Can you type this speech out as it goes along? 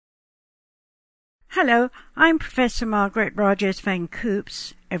Hello, I'm Professor Margaret Rogers Van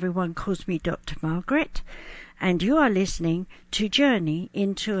Coops. Everyone calls me Dr. Margaret, and you are listening to Journey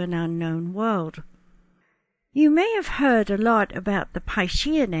into an Unknown World. You may have heard a lot about the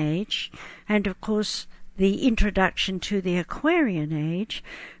Piscean Age, and of course the introduction to the Aquarian Age,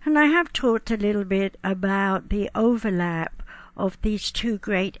 and I have talked a little bit about the overlap of these two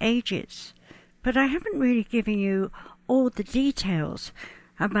great ages, but I haven't really given you all the details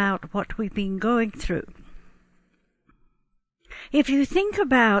about what we've been going through. If you think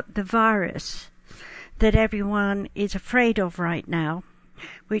about the virus that everyone is afraid of right now,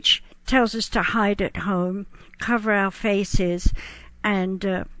 which tells us to hide at home, cover our faces,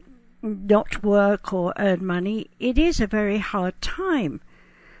 and not work or earn money, it is a very hard time.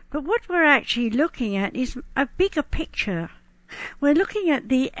 But what we're actually looking at is a bigger picture. We're looking at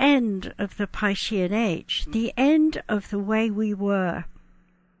the end of the Piscean Age, the end of the way we were.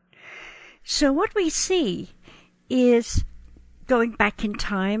 So what we see is, going back in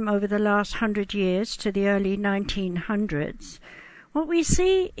time over the last 100 years to the early 1900s, what we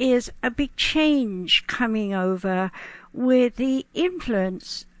see is a big change coming over with the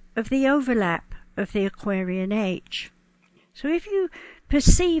influence of the overlap of the Aquarian Age. So if you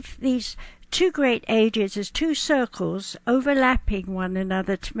perceive these two great ages as two circles overlapping one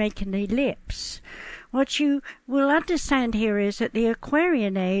another to make an ellipse, what you will understand here is that the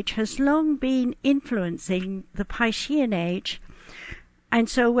Aquarian Age has long been influencing the Piscean Age. And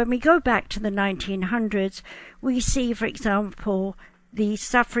so when we go back to the 1900s, we see, for example, the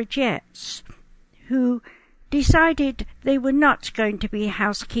suffragettes who decided they were not going to be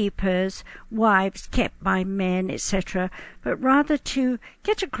housekeepers, wives kept by men, etc., but rather to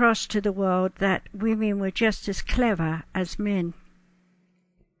get across to the world that women were just as clever as men.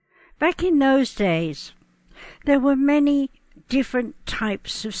 Back in those days, there were many different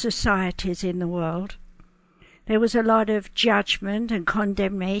types of societies in the world. There was a lot of judgment and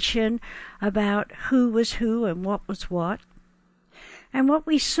condemnation about who was who and what was what. And what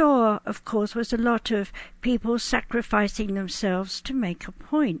we saw, of course, was a lot of people sacrificing themselves to make a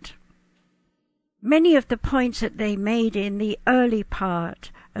point. Many of the points that they made in the early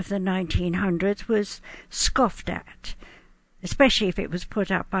part of the 1900s was scoffed at, especially if it was put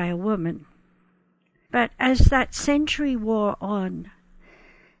up by a woman. But as that century wore on,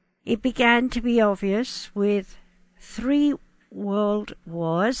 it began to be obvious with 3 world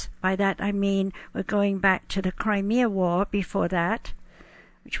wars. By that I mean we're going back to the Crimea War before that,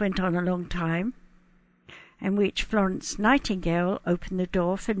 which went on a long time, and which Florence Nightingale opened the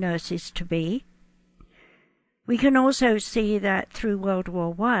door for nurses to be. We can also see that through World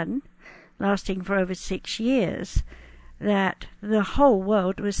War I, lasting for over 6 years, that the whole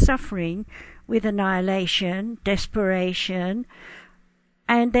world was suffering with annihilation, desperation,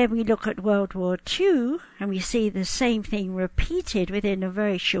 and then we look at World War II and we see the same thing repeated within a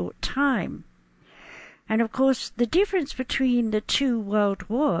very short time. And of course the difference between the 2 world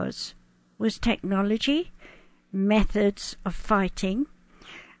wars was technology, methods of fighting,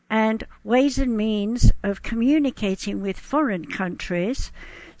 and ways and means of communicating with foreign countries,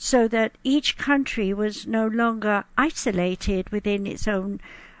 so that each country was no longer isolated within its own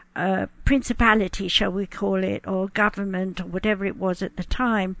principality, shall we call it, or government, or whatever it was at the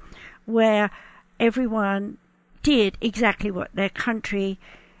time, where everyone did exactly what their country,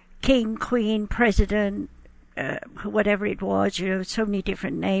 king, queen, president, whatever it was, so many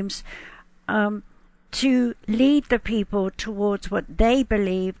different names, to lead the people towards what they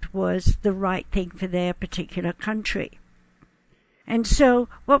believed was the right thing for their particular country. And so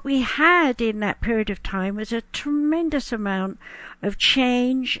what we had in that period of time was a tremendous amount of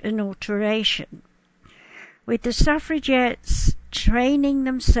change and alteration, with the suffragettes training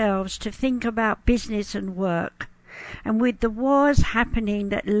themselves to think about business and work, and with the wars happening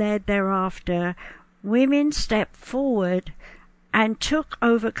that led thereafter, women stepped forward and took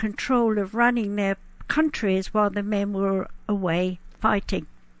over control of running their countries while the men were away fighting.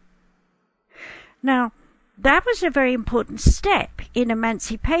 Now, that was a very important step in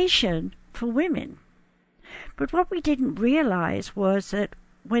emancipation for women. But what we didn't realize was that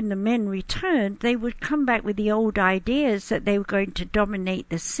when the men returned, they would come back with the old ideas that they were going to dominate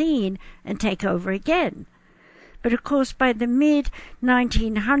the scene and take over again. But of course, by the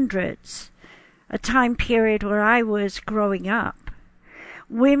mid-1900s, a time period where I was growing up,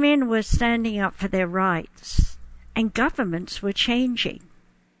 women were standing up for their rights, and governments were changing.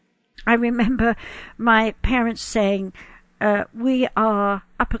 I remember my parents saying, we are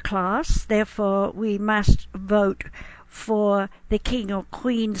upper class, therefore we must vote for the king or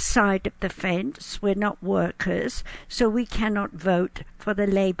queen's side of the fence. We're not workers, so we cannot vote for the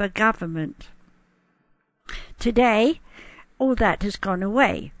Labour government. Today, all that has gone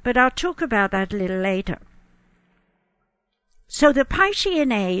away, but I'll talk about that a little later. So the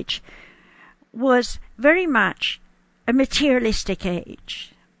Piscean age was very much a materialistic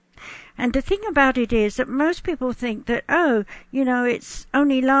age. And the thing about it is that most people think that, it's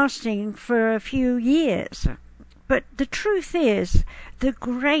only lasting for a few years. But the truth is, the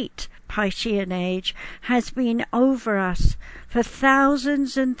great Piscean age has been over us for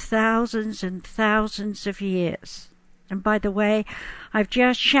thousands and thousands and thousands of years. And by the way, I've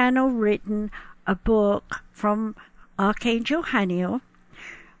just written a book from Archangel Haniel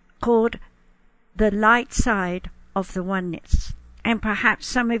called The Light Side of the Oneness. And perhaps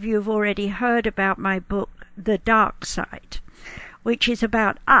some of you have already heard about my book, The Dark Side, which is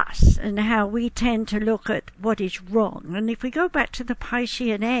about us and how we tend to look at what is wrong. And if we go back to the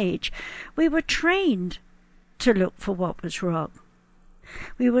Piscean age, we were trained to look for what was wrong.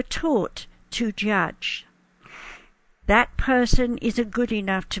 We were taught to judge. That person isn't good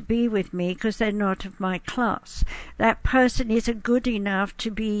enough to be with me because they're not of my class. That person isn't good enough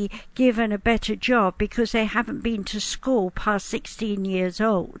to be given a better job because they haven't been to school past 16 years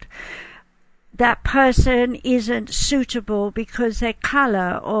old. That person isn't suitable because their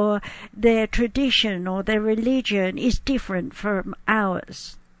color or their tradition or their religion is different from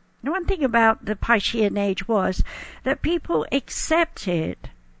ours. The one thing about the Piscean age was that people accepted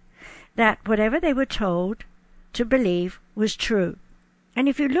that whatever they were told to believe was true. And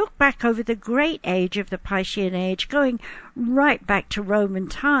if you look back over the great age of the Piscean age, going right back to Roman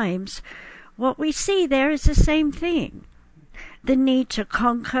times, what we see there is the same thing. The need to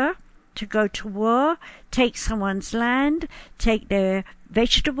conquer, to go to war, take someone's land, take their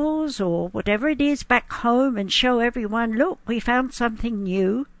vegetables or whatever it is back home and show everyone, look, we found something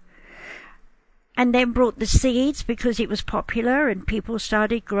new. And then brought the seeds because it was popular and people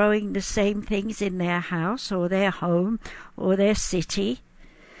started growing the same things in their house or their home or their city.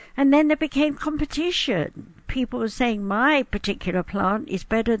 And then there became competition. People were saying, my particular plant is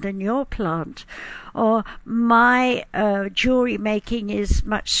better than your plant. Or my jewelry making is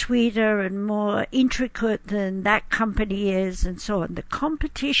much sweeter and more intricate than that company is, and so on. The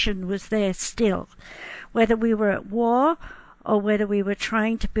competition was there still. Whether we were at war or whether we were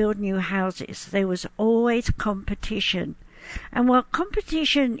trying to build new houses, there was always competition. And while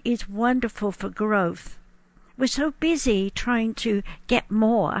competition is wonderful for growth, we're so busy trying to get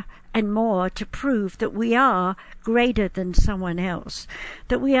more and more to prove that we are greater than someone else,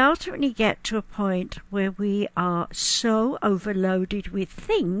 that we ultimately get to a point where we are so overloaded with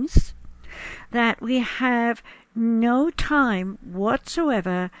things that we have no time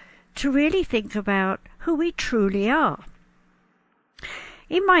whatsoever to really think about who we truly are.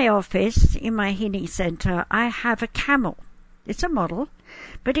 In my office, in my healing center, I have a camel. It's a model,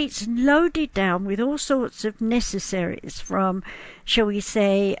 but it's loaded down with all sorts of necessaries from, shall we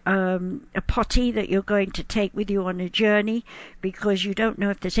say, a potty that you're going to take with you on a journey because you don't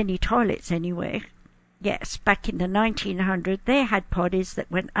know if there's any toilets anywhere. Yes, back in the 1900s, they had potties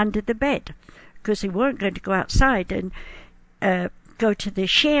that went under the bed because they weren't going to go outside and go to the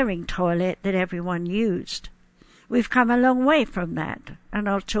sharing toilet that everyone used. We've come a long way from that, and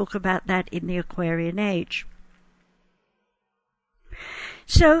I'll talk about that in the Aquarian age.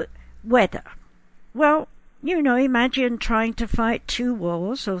 So, weather. Well, imagine trying to fight 2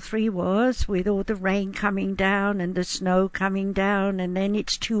 wars or 3 wars with all the rain coming down and the snow coming down, and then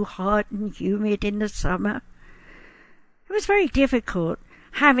it's too hot and humid in the summer. It was very difficult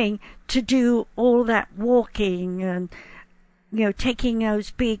having to do all that walking and taking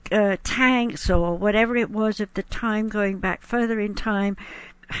those big tanks or whatever it was at the time, going back further in time,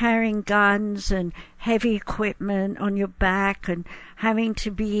 carrying guns and heavy equipment on your back and having to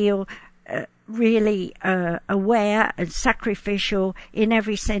be really aware and sacrificial in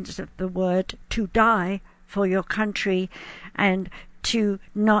every sense of the word to die for your country and to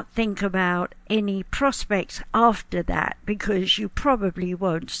not think about any prospects after that because you probably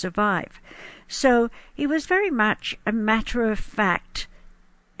won't survive. So it was very much a matter-of-fact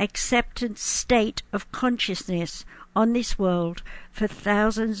acceptance state of consciousness on this world for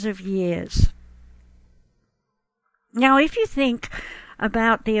thousands of years. Now, if you think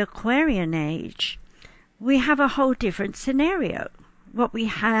about the Aquarian age, we have a whole different scenario. What we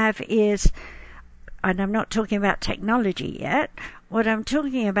have is, and I'm not talking about technology yet, what I'm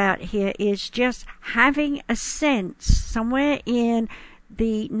talking about here is just having a sense somewhere in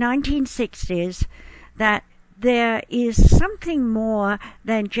the 1960s that there is something more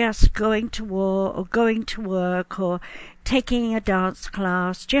than just going to war or going to work or taking a dance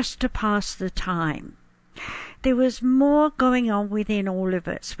class just to pass the time. there was more going on within all of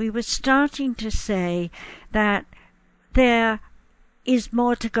us. We were starting to say that there is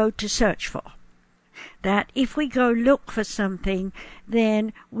more to go to search for. That if we go look for something,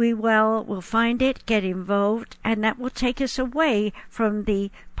 then we'll find it, get involved, and that will take us away from the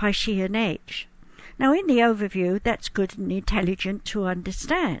Piscean age. Now, in the overview, that's good and intelligent to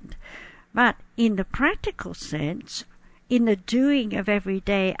understand. But in the practical sense, in the doing of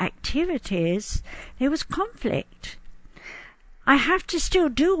everyday activities, there was conflict. I have to still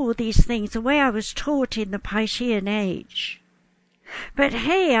do all these things the way I was taught in the Piscean age. But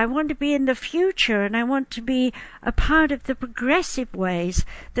hey, I want to be in the future, and I want to be a part of the progressive ways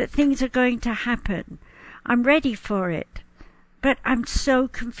that things are going to happen. I'm ready for it. But I'm so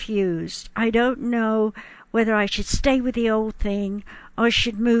confused. I don't know whether I should stay with the old thing or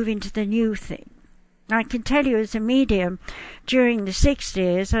should move into the new thing. I can tell you as a medium, during the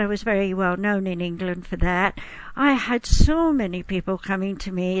 60s, I was very well known in England for that, I had so many people coming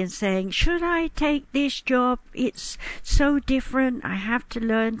to me and saying, should I take this job? It's so different. I have to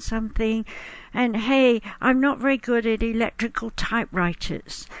learn something. And hey, I'm not very good at electrical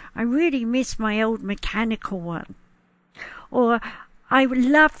typewriters. I really miss my old mechanical one. Or I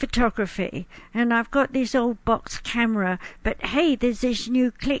love photography, and I've got this old box camera, but hey, there's this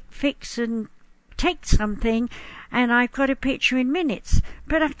new click, fix, and take something, and I've got a picture in minutes,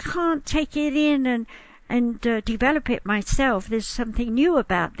 but I can't take it in and develop it myself. There's something new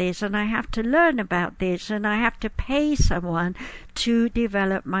about this, and I have to learn about this, and I have to pay someone to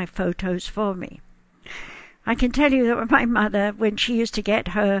develop my photos for me. I can tell you that my mother, when she used to get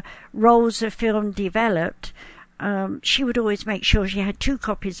her rolls of film developed, she would always make sure she had 2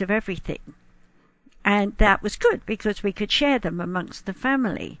 copies of everything. And that was good because we could share them amongst the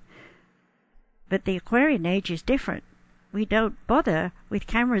family. But the Aquarian age is different. We don't bother with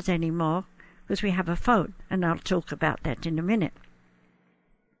cameras anymore because we have a phone, and I'll talk about that in a minute.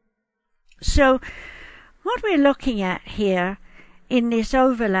 So what we're looking at here in this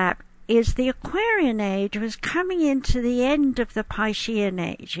overlap is the Aquarian age was coming into the end of the Piscean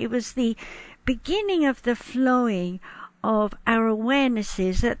age. It was the beginning of the flowing of our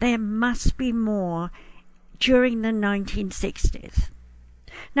awarenesses that there must be more during the 1960s.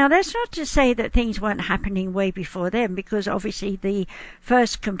 Now, that's not to say that things weren't happening way before then, because obviously the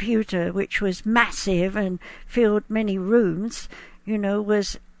first computer, which was massive and filled many rooms,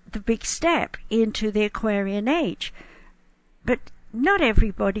 was the big step into the Aquarian age. But not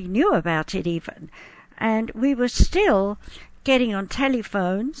everybody knew about it even. And we were still getting on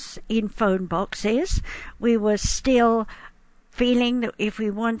telephones in phone boxes. We were still feeling that if we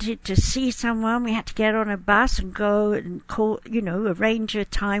wanted to see someone, we had to get on a bus and go and call, arrange a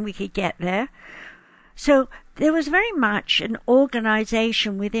time we could get there. So there was very much an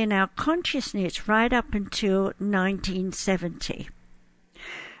organization within our consciousness right up until 1970.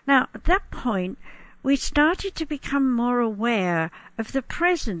 Now, at that point, we started to become more aware of the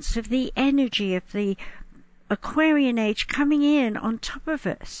presence of the energy of the Aquarian age coming in on top of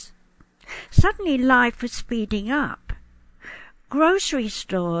us. Suddenly life was speeding up. Grocery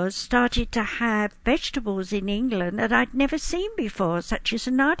stores started to have vegetables in England that I'd never seen before, such as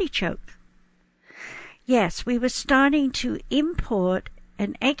an artichoke. Yes, we were starting to import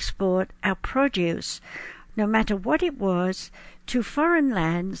and export our produce, no matter what it was, to foreign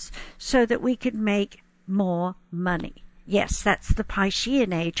lands so that we could make more money. Yes, that's the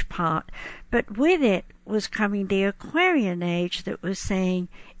Piscean age part, but with it was coming the Aquarian age that was saying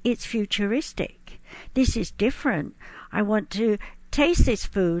it's futuristic. This is different. I want to taste this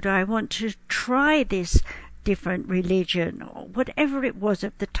food. I want to try this different religion, or whatever it was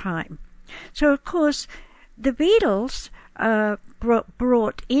at the time. So, of course, the Beatles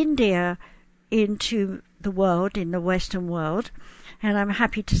brought India into the world, in the Western world. And I'm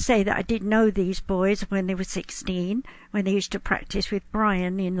happy to say that I did know these boys when they were 16, when they used to practice with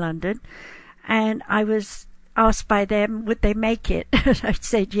Brian in London. And I was asked by them, would they make it? I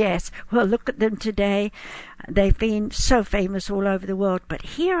said yes. Well, look at them today. They've been so famous all over the world. But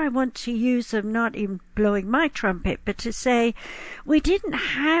here I want to use them not in blowing my trumpet, but to say we didn't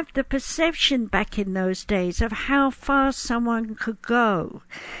have the perception back in those days of how far someone could go.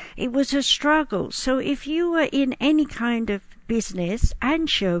 It was a struggle. So if you were in any kind of business and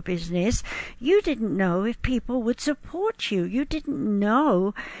show business, you didn't know if people would support you. You didn't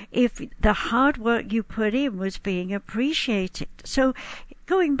know if the hard work you put in was being appreciated. So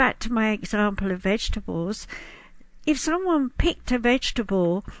going back to my example of vegetables, if someone picked a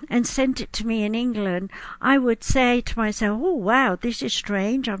vegetable and sent it to me in England, I would say to myself, oh wow, this is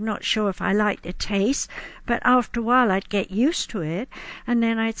strange. I'm not sure if I like the taste, but after a while I'd get used to it, and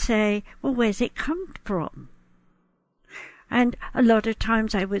then I'd say, well, where's it come from? And a lot of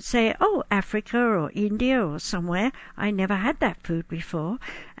times I would say, oh, Africa or India or somewhere. I never had that food before.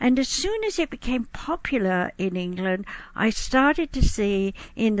 And as soon as it became popular in England, I started to see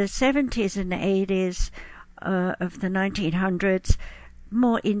in the 70s and 80s of the 1900s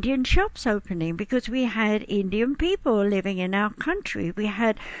more Indian shops opening, because we had Indian people living in our country. We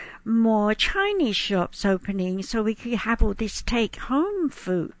had more Chinese shops opening, so we could have all this take-home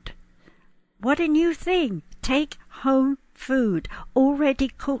food. What a new thing! Take-home food, already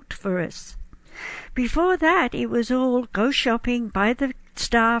cooked for us. Before that, it was all go shopping, buy the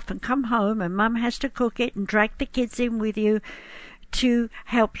stuff, and come home, and Mum has to cook it and drag the kids in with you to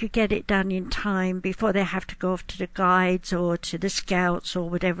help you get it done in time before they have to go off to the guides or to the scouts or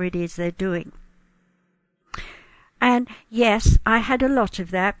whatever it is they're doing. And yes, I had a lot of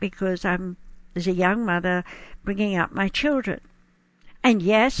that because I'm, as a young mother, bringing up my children. And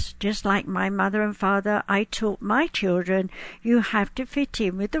yes, just like my mother and father, I taught my children, you have to fit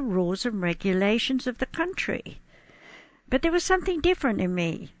in with the rules and regulations of the country. But there was something different in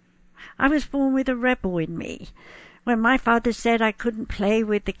me. I was born with a rebel in me. When my father said I couldn't play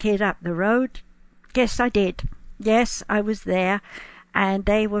with the kid up the road, yes, I did. Yes, I was there, and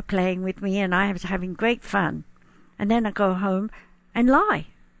they were playing with me, and I was having great fun. And then I go home and lie.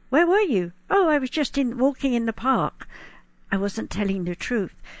 Where were you? Oh, I was just walking in the park. I wasn't telling the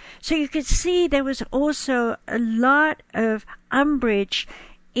truth. So you could see there was also a lot of umbrage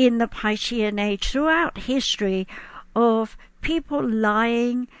in the Piscean Age throughout history of people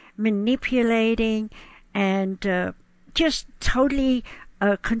lying, manipulating, and just totally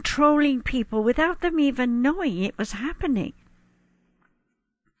controlling people without them even knowing it was happening.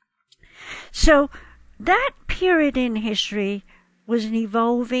 So that period in history was an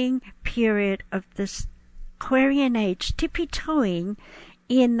evolving period of this Aquarian Age, tippy-toeing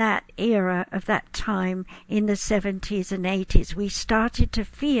in that era of that time in the 70s and 80s. We started to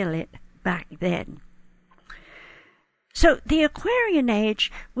feel it back then. So the Aquarian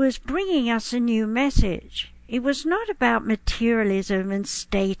Age was bringing us a new message. It was not about materialism and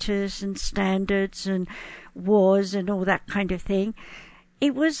status and standards and wars and all that kind of thing.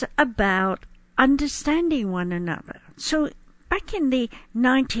 It was about understanding one another. So back in the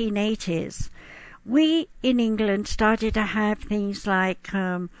 1980s, we in England started to have things like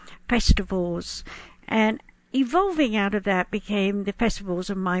festivals, and evolving out of that became the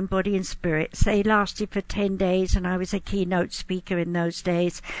festivals of mind, body and spirit. They lasted for 10 days, and I was a keynote speaker in those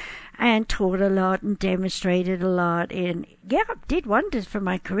days and taught a lot and demonstrated a lot. And yeah, it did wonders for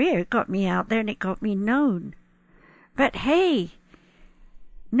my career. It got me out there and it got me known. But hey,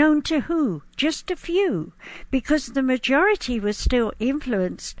 known to who? Just a few, because the majority was still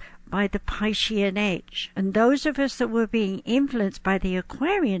influenced by the Piscean Age. And those of us that were being influenced by the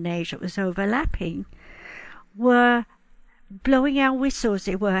Aquarian Age that was overlapping were blowing our whistles.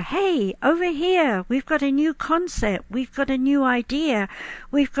 They were, hey, over here, we've got a new concept, we've got a new idea,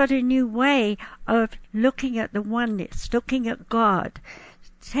 we've got a new way of looking at the oneness, looking at God.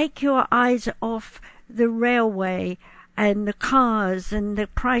 Take your eyes off the railway and the cars and the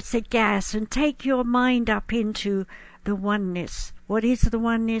price of gas and take your mind up into the oneness. What is the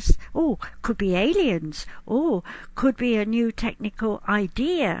oneness? Oh, could be aliens. Oh, could be a new technical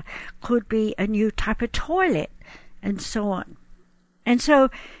idea. Could be a new type of toilet, and so on. And so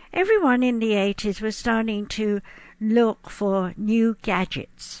everyone in the 80s was starting to look for new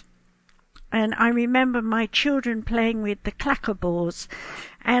gadgets. And I remember my children playing with the clacker balls.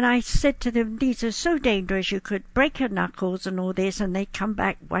 And I said to them, these are so dangerous, you could break your knuckles and all this. And they'd come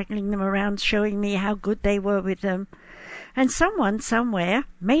back waggling them around, showing me how good they were with them. And someone somewhere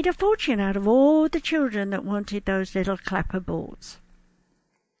made a fortune out of all the children that wanted those little clapper balls.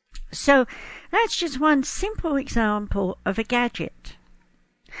 So that's just one simple example of a gadget.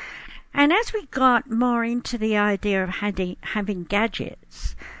 And as we got more into the idea of having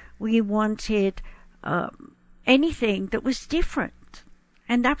gadgets, we wanted anything that was different.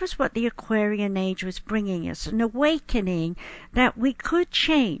 And that was what the Aquarian Age was bringing us, an awakening that we could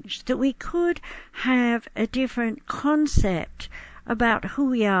change, that we could have a different concept about who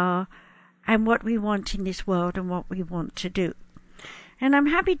we are and what we want in this world and what we want to do. And I'm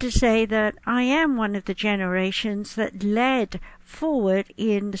happy to say that I am one of the generations that led forward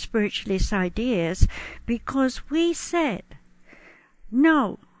in the spiritualist ideas, because we said,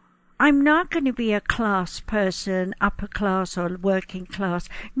 no, I'm not going to be a class person, upper class or working class.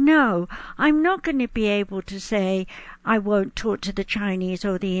 No, I'm not going to be able to say I won't talk to the Chinese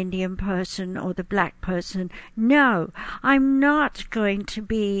or the Indian person or the black person. No, I'm not going to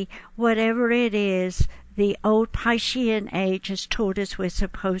be whatever it is the old Piscean Age has taught us we're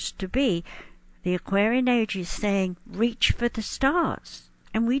supposed to be. The Aquarian Age is saying, reach for the stars.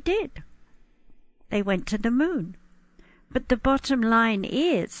 And we did. They went to the moon. But the bottom line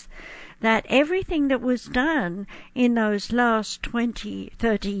is that everything that was done in those last 20,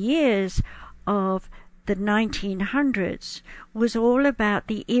 30 years of the 1900s was all about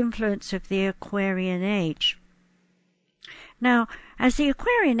the influence of the Aquarian Age. Now, as the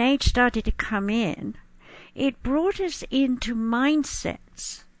Aquarian Age started to come in, it brought us into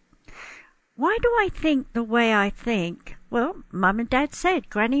mindsets. Why do I think the way I think? Well, Mum and Dad said,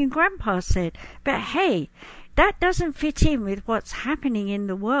 Granny and Grandpa said, but hey, that doesn't fit in with what's happening in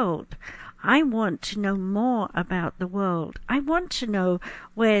the world. I want to know more about the world. I want to know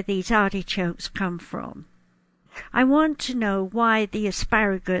where these artichokes come from. I want to know why the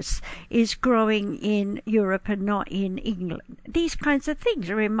asparagus is growing in Europe and not in England. These kinds of things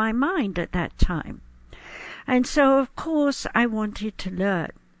are in my mind at that time. And so, of course, I wanted to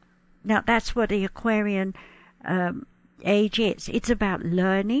learn. Now, that's what the Aquarian age is. It's about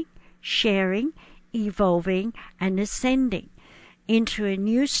learning, sharing, evolving, and ascending into a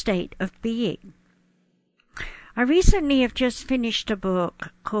new state of being. I recently have just finished a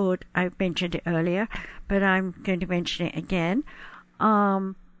book called, I mentioned it earlier, but I'm going to mention it again,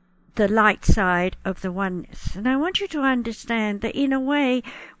 The Light Side of the Oneness. And I want you to understand that in a way,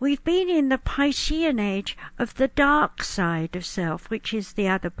 we've been in the Piscean age of the dark side of self, which is the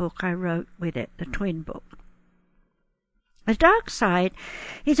other book I wrote with it, the twin book. The dark side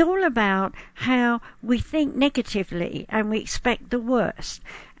is all about how we think negatively and we expect the worst,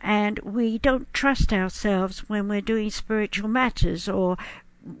 and we don't trust ourselves when we're doing spiritual matters or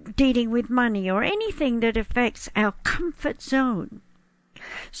dealing with money or anything that affects our comfort zone.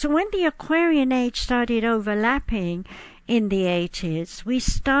 So when the Aquarian age started overlapping in the 80s, we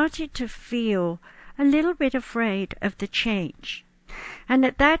started to feel a little bit afraid of the change. And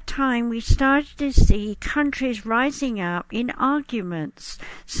at that time, we started to see countries rising up in arguments.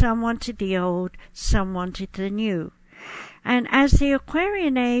 Some wanted the old, some wanted the new. And as the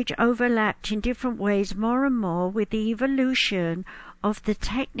Aquarian age overlapped in different ways more and more with the evolution of the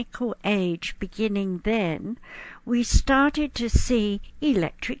technical age beginning then, we started to see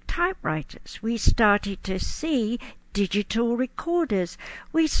electric typewriters. We started to see digital recorders.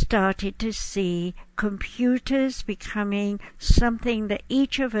 We started to see computers becoming something that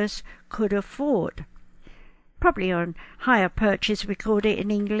each of us could afford. Probably on hire purchase, we called it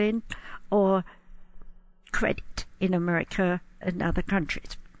in England, or credit in America and other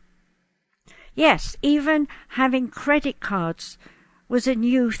countries. Yes, even having credit cards was a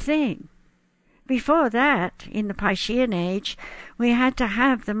new thing. Before that, in the Piscean age, we had to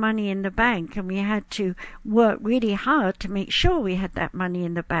have the money in the bank, and we had to work really hard to make sure we had that money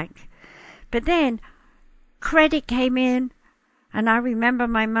in the bank. But then credit came in, and I remember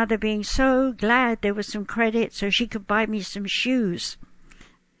my mother being so glad there was some credit so she could buy me some shoes.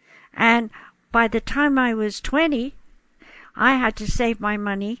 And by the time I was 20, I had to save my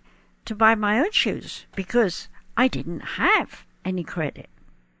money to buy my own shoes because I didn't have any credit.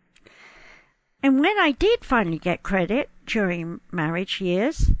 And when I did finally get credit during marriage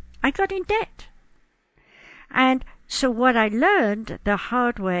years, I got in debt. And so what I learned the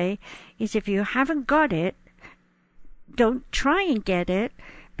hard way is if you haven't got it, don't try and get it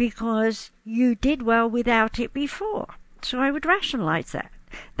because you did well without it before. So I would rationalize that.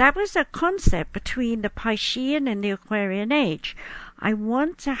 That was a concept between the Piscean and the Aquarian age. I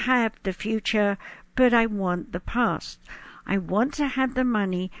want to have the future, but I want the past. I want to have the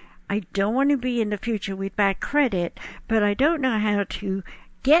money. I don't want to be in the future with bad credit, but I don't know how to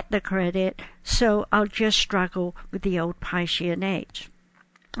get the credit, so I'll just struggle with the old Piscean age.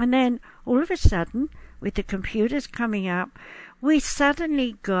 And then, all of a sudden, with the computers coming up, we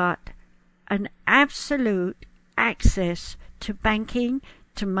suddenly got an absolute access to banking,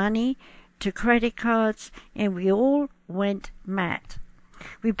 to money, to credit cards, and we all went mad.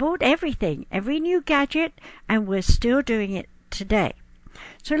 We bought everything, every new gadget, and we're still doing it today.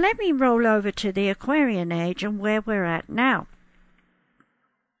 So let me roll over to the Aquarian age and where we're at now.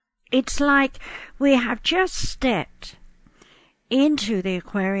 It's like we have just stepped into the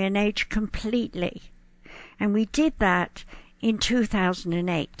Aquarian age completely. And we did that in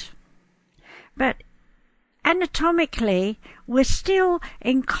 2008. But anatomically, we're still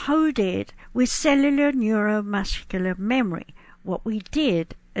encoded with cellular neuromuscular memory, what we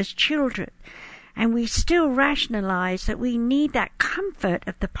did as children. And we still rationalize that we need that comfort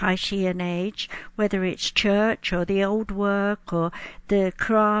of the Piscean age, whether it's church or the old work or the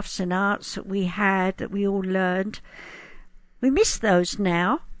crafts and arts that we had, that we all learned. We miss those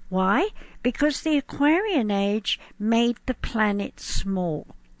now. Why? Because the Aquarian age made the planet small.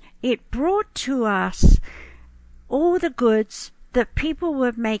 it brought to us all the goods that people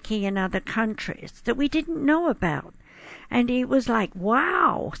were making in other countries that we didn't know about. And it was like,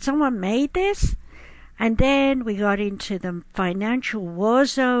 wow, someone made this? And then we got into the financial war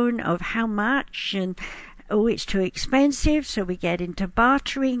zone of how much, and oh, it's too expensive, so we get into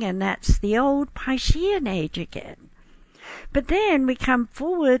bartering, and that's the old Piscean age again. But then we come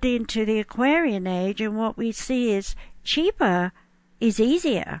forward into the Aquarian age, and what we see is cheaper is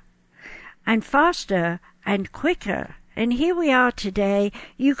easier, and faster and quicker. And here we are today.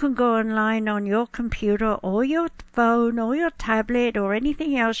 You can go online on your computer or your phone or your tablet or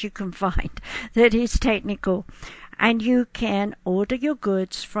anything else you can find that is technical, and you can order your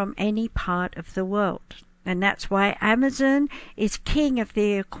goods from any part of the world. And that's why Amazon is king of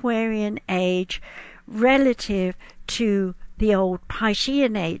the Aquarian age relative to the old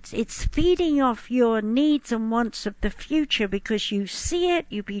Piscean age. It's feeding off your needs and wants of the future because you see it,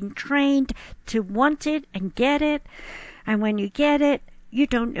 you've been trained to want it and get it, and when you get it, you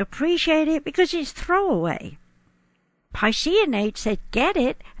don't appreciate it because it's throwaway. Piscean age said get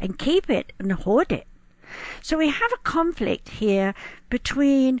it and keep it and hoard it. So we have a conflict here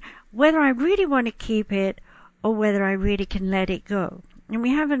between whether I really want to keep it or whether I really can let it go. And we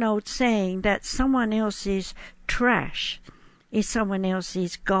have an old saying that someone else's trash is someone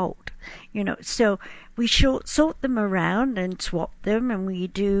else's gold. So we sort them around and swap them, and we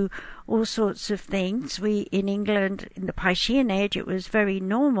do all sorts of things. In England, in the Piscean age, it was very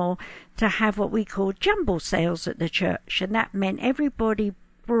normal to have what we call jumble sales at the church, and that meant everybody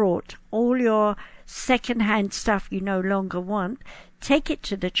brought all your second-hand stuff you no longer want, take it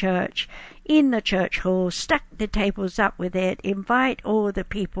to the church, in the church hall, stack the tables up with it, invite all the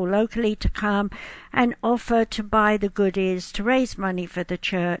people locally to come and offer to buy the goodies to raise money for the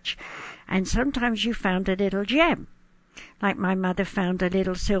church. And sometimes you found a little gem. Like my mother found a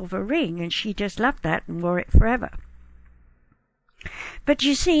little silver ring, and she just loved that and wore it forever. But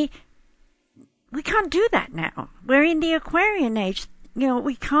you see, we can't do that now. We're in the Aquarian age.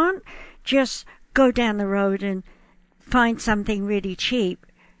 We can't just go down the road and find something really cheap,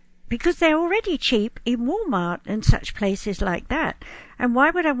 because they're already cheap in Walmart and such places like that. And why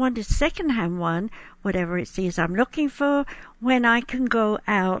would I want a second-hand one, whatever it is I'm looking for, when I can go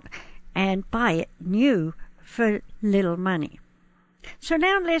out and buy it new for little money? So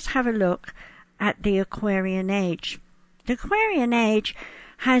now let's have a look at the Aquarian age. The Aquarian age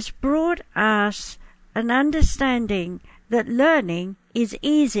has brought us an understanding that learning is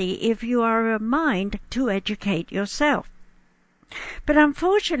easy if you are a mind to educate yourself. But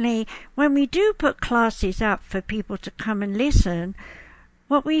unfortunately, when we do put classes up for people to come and listen,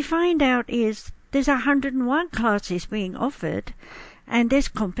 what we find out is there's 101 classes being offered, and there's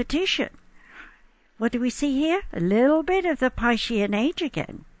competition. What do we see here? A little bit of the Piscean age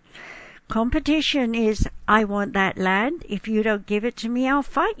again. Competition is, I want that land. If you don't give it to me, I'll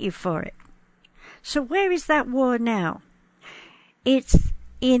fight you for it. So where is that war now? It's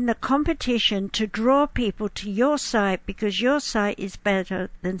in the competition to draw people to your site because your site is better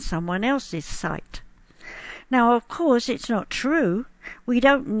than someone else's site. Now, of course, it's not true. We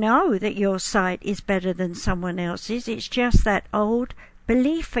don't know that your site is better than someone else's. It's just that old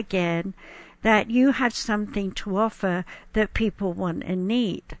belief again that you have something to offer that people want and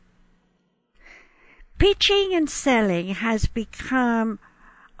need. Pitching and selling has become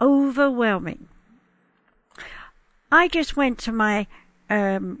overwhelming. I just went to my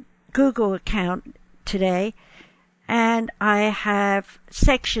Google account today, and I have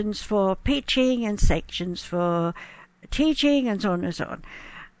sections for pitching and sections for teaching and so on and so on.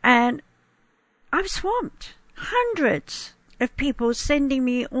 And I'm swamped. Hundreds of people sending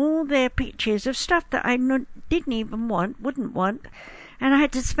me all their pictures of stuff that I didn't even want, wouldn't want, and I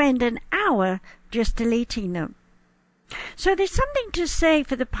had to spend an hour just deleting them. So there's something to say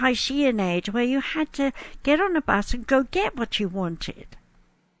for the Piscean age where you had to get on a bus and go get what you wanted.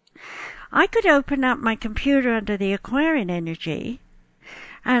 I could open up my computer under the Aquarian energy,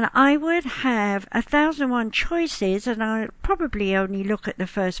 and I would have 1,001 choices, and I'll probably only look at the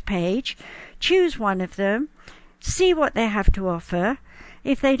first page, choose one of them, see what they have to offer.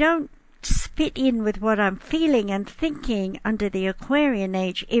 If they don't fit in with what I'm feeling and thinking under the Aquarian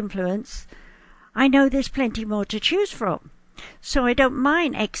age influence, I know there's plenty more to choose from. So I don't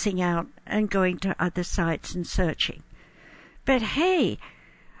mind Xing out and going to other sites and searching. But hey,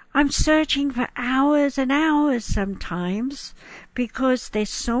 I'm searching for hours and hours sometimes because there's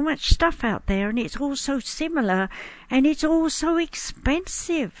so much stuff out there, and it's all so similar, and it's all so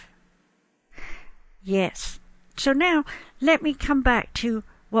expensive. Yes. So now let me come back to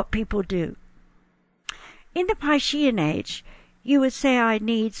what people do. In the Piscean age, You would say, I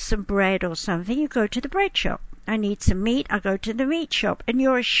need some bread or something. You go to the bread shop. I need some meat. I go to the meat shop. And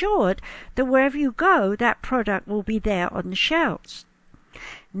you're assured that wherever you go, that product will be there on the shelves.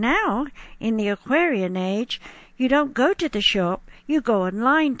 Now, in the Aquarian age, you don't go to the shop. You go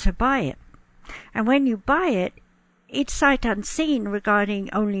online to buy it. And when you buy it, it's sight unseen regarding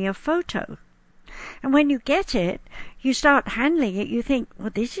only a photo. And when you get it, you start handling it. You think,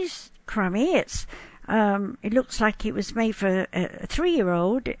 well, this is crummy. It looks like it was made for a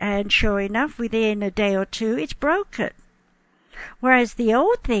 3-year-old, and sure enough, within a day or two, it's broken. Whereas the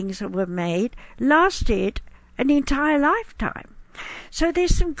old things that were made lasted an entire lifetime. So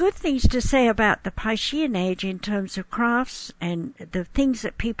there's some good things to say about the Piscean age in terms of crafts and the things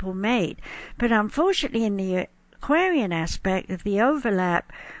that people made. But unfortunately, in the Aquarian aspect of the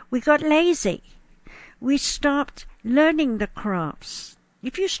overlap, we got lazy. We stopped learning the crafts.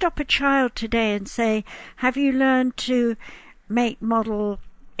 If you stop a child today and say, have you learned to make model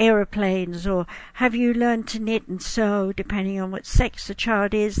aeroplanes, or have you learned to knit and sew, depending on what sex the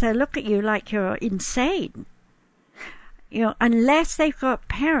child is, they'll look at you like you're insane. Unless they've got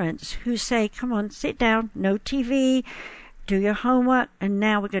parents who say, come on, sit down, no TV, do your homework, and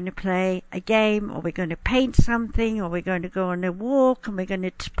now we're going to play a game, or we're going to paint something, or we're going to go on a walk, and we're going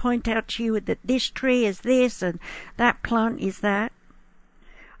to point out to you that this tree is this, and that plant is that.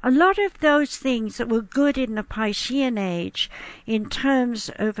 A lot of those things that were good in the Piscean age in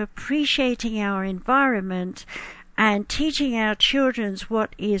terms of appreciating our environment and teaching our children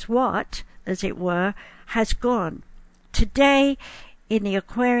what is what, as it were, has gone. Today, in the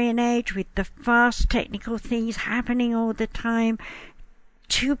Aquarian age, with the fast technical things happening all the time,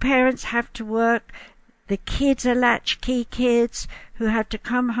 2 parents have to work. The kids are latchkey kids who have to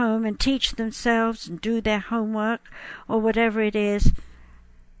come home and teach themselves and do their homework or whatever it is.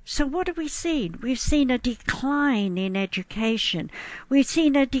 So what have we seen? We've seen a decline in education. We've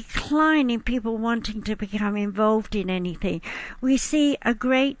seen a decline in people wanting to become involved in anything. We see a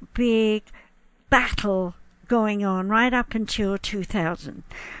great big battle going on right up until 2000.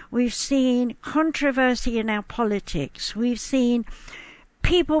 We've seen controversy in our politics. We've seen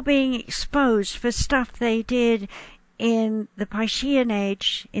people being exposed for stuff they did in the Piscean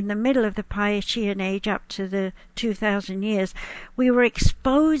age, in the middle of the Piscean age up to the 2000 years. We were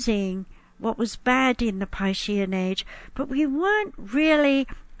exposing what was bad in the Piscean age, but we weren't really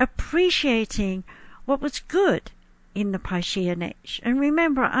appreciating what was good in the Piscean age. And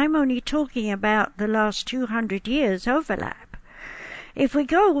remember, I'm only talking about the last 200 years overlap. If we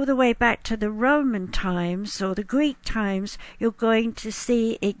go all the way back to the Roman times or the Greek times, you're going to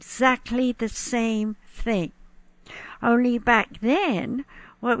see exactly the same thing. Only back then,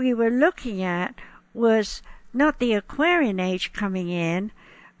 what we were looking at was not the Aquarian age coming in,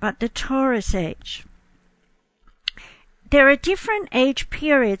 but the Taurus age. There are different age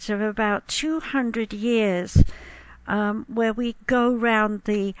periods of about 200 years where we go round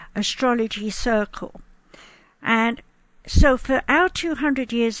the astrology circle. And so for our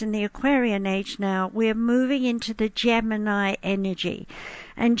 200 years in the Aquarian age now, we're moving into the Gemini energy.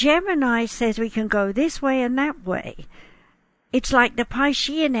 And Gemini says we can go this way and that way. It's like the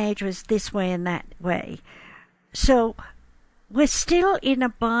Piscean age was this way and that way. So we're still in a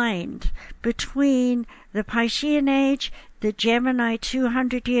bind between the Piscean age, the Gemini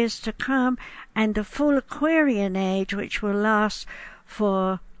 200 years to come, and the full Aquarian age, which will last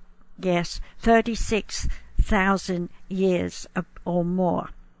for, 36,000 years or more.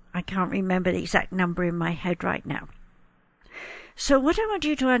 I can't remember the exact number in my head right now. So what I want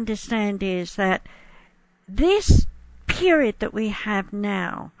you to understand is that this period that we have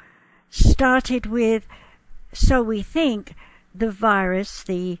now started with, so we think, the virus,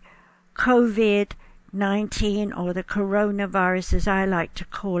 the COVID-19 or the coronavirus as I like to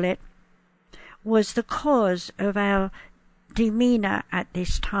call it, was the cause of our demeanor at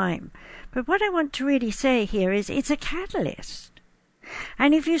this time. But what I want to really say here is it's a catalyst.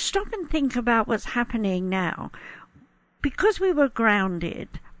 And if you stop and think about what's happening now, because we were grounded,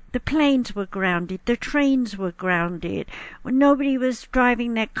 the planes were grounded, the trains were grounded, when nobody was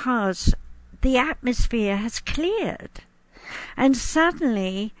driving their cars, the atmosphere has cleared. And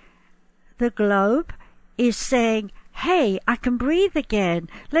suddenly the globe is saying, hey, I can breathe again,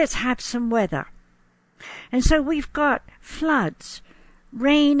 let's have some weather. And so we've got floods,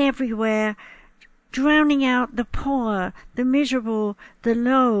 rain everywhere, drowning out the poor, the miserable, the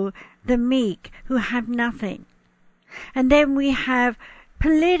low, the meek, who have nothing. And then we have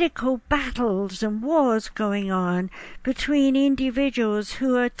political battles and wars going on between individuals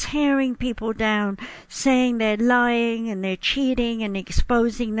who are tearing people down, saying they're lying and they're cheating and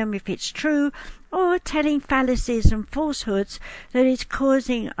exposing them if it's true, or telling fallacies and falsehoods that is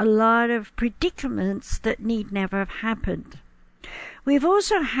causing a lot of predicaments that need never have happened. We've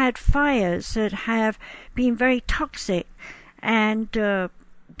also had fires that have been very toxic, and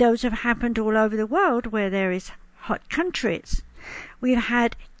those have happened all over the world where there is hot countries. We've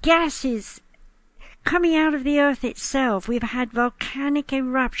had gases coming out of the earth itself. We've had volcanic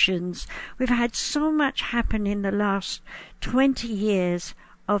eruptions. We've had so much happen in the last 20 years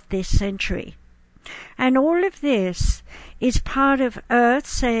of this century. And all of this is part of Earth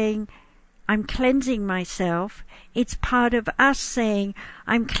saying, I'm cleansing myself. It's part of us saying,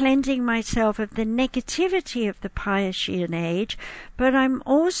 I'm cleansing myself of the negativity of the Piscean age, but I'm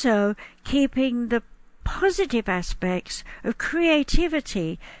also keeping the positive aspects of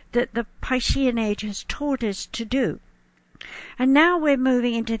creativity that the Piscean age has taught us to do. And now we're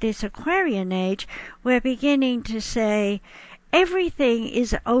moving into this Aquarian age. We're beginning to say, everything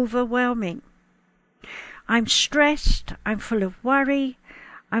is overwhelming. I'm stressed, I'm full of worry,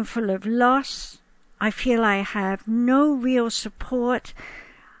 I'm full of loss, I feel I have no real support,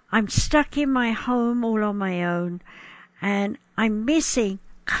 I'm stuck in my home all on my own, and I'm missing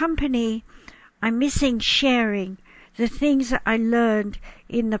company, I'm missing sharing the things that I learned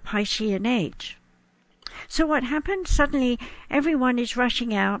in the Piscean age. So what happened? Suddenly everyone is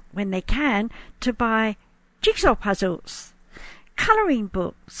rushing out when they can to buy jigsaw puzzles, coloring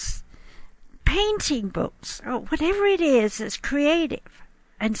books, painting books, or whatever it is that's creative.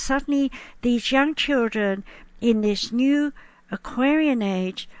 And suddenly these young children in this new Aquarian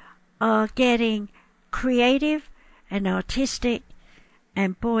age are getting creative and artistic,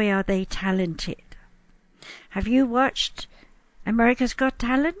 and boy, are they talented. Have you watched America's Got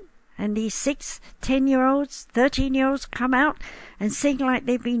Talent? And these 6, 10-year-olds, 13-year-olds come out and sing like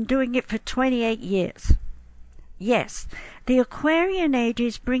they've been doing it for 28 years. Yes, the Aquarian age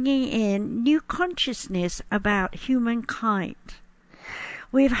is bringing in new consciousness about humankind.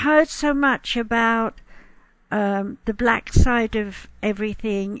 We've heard so much about the black side of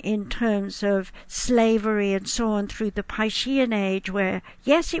everything in terms of slavery and so on through the Piscean age where,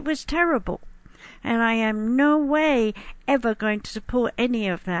 yes, it was terrible. And I am no way ever going to support any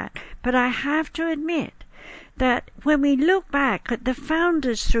of that. But I have to admit that when we look back at the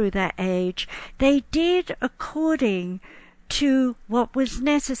founders through that age, they did according to what was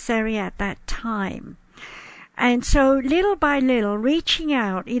necessary at that time. And so little by little, reaching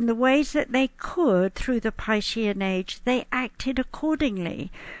out in the ways that they could through the Piscean age, they acted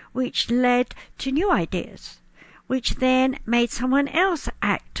accordingly, which led to new ideas, which then made someone else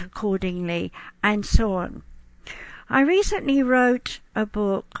act accordingly, and so on. I recently wrote a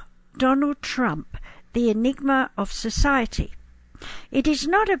book, Donald Trump, The Enigma of Society. It is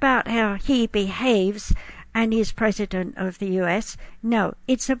not about how he behaves and is president of the US. No,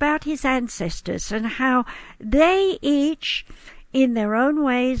 it's about his ancestors and how they each, in their own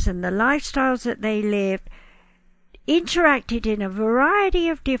ways and the lifestyles that they lived, interacted in a variety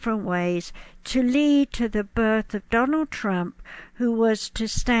of different ways to lead to the birth of Donald Trump, who was to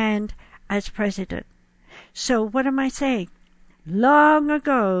stand as president. So what am I saying? Long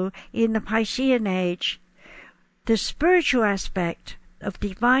ago in the Piscean age, the spiritual aspect of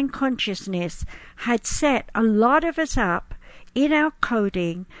divine consciousness had set a lot of us up in our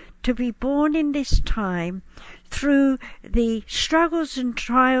coding to be born in this time through the struggles and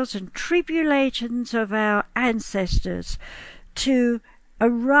trials and tribulations of our ancestors to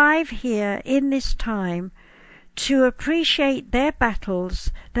arrive here in this time to appreciate their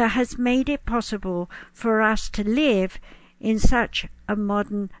battles that has made it possible for us to live in such a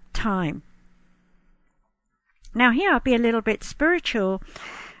modern time. Now here I'll be a little bit spiritual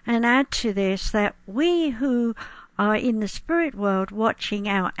and add to this that we who are in the spirit world watching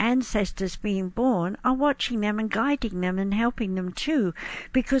our ancestors being born are watching them and guiding them and helping them too,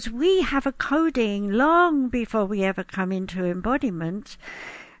 because we have a coding long before we ever come into embodiment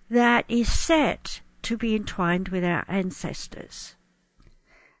that is set to be entwined with our ancestors.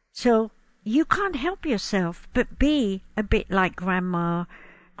 So you can't help yourself but be a bit like Grandma,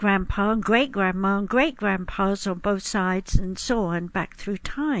 Grandpa, and great-grandma and great-grandpas on both sides and so on back through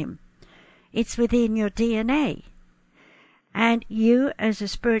time. It's within your DNA. And you, as a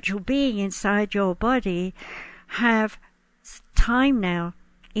spiritual being inside your body, have time now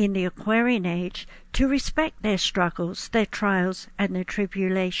in the Aquarian age to respect their struggles, their trials, and their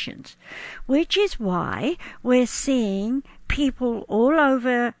tribulations. Which is why we're seeing people all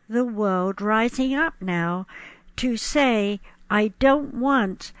over the world rising up now to say, I don't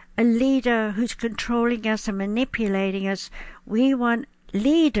want a leader who's controlling us and manipulating us. We want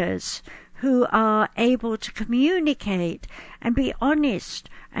leaders who are able to communicate and be honest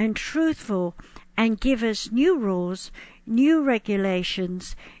and truthful and give us new rules, new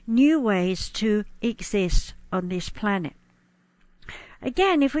regulations, new ways to exist on this planet.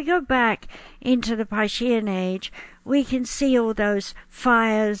 Again, if we go back into the Piscean Age, we can see all those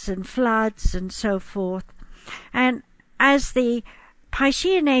fires and floods and so forth. And as the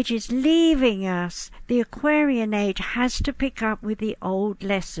Piscean Age is leaving us, the Aquarian Age has to pick up with the old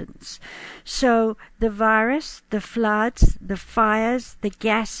lessons. So the virus, the floods, the fires, the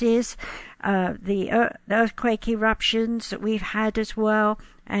gases, the earthquake eruptions that we've had as well,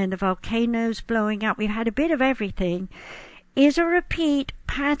 and the volcanoes blowing up, we've had a bit of everything, is a repeat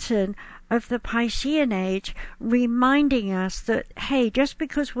pattern of the Piscean Age, reminding us that, hey, just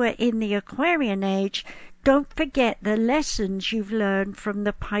because we're in the Aquarian Age, don't forget the lessons you've learned from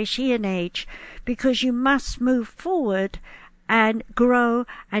the Piscean Age, because you must move forward and grow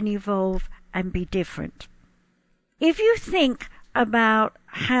and evolve and be different. If you think about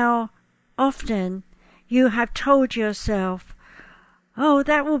how often you have told yourself, oh,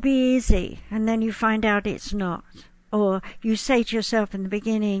 that will be easy, and then you find out it's not. Or you say to yourself in the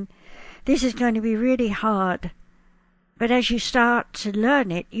beginning, this is going to be really hard. But as you start to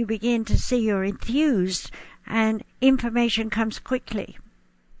learn it, you begin to see you're enthused and information comes quickly.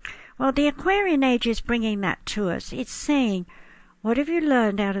 Well, the Aquarian Age is bringing that to us. It's saying, what have you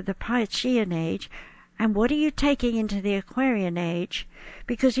learned out of the Piscean Age? And what are you taking into the Aquarian Age?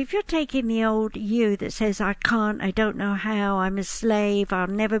 Because if you're taking the old you that says, I can't, I don't know how, I'm a slave, I'll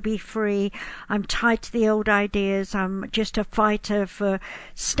never be free, I'm tied to the old ideas, I'm just a fighter for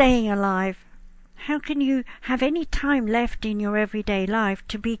staying alive, how can you have any time left in your everyday life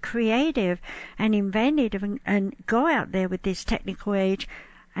to be creative and inventive and go out there with this technical age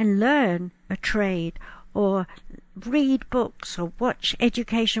and learn a trade or read books or watch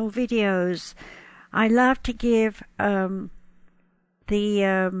educational videos? I love to give now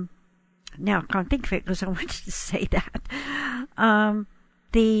I can't think of it because I wanted to say that,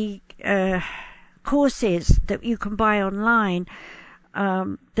 the courses that you can buy online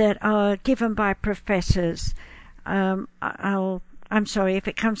that are given by professors. I'm sorry, if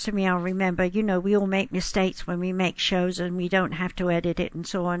it comes to me, I'll remember. You know, we all make mistakes when we make shows and we don't have to edit it and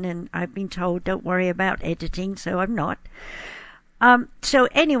so on. And I've been told, don't worry about editing, so I'm not. So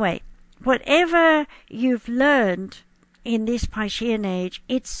anyway, whatever you've learned in this Piscean Age,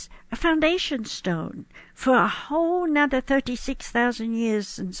 it's a foundation stone for a whole nother 36,000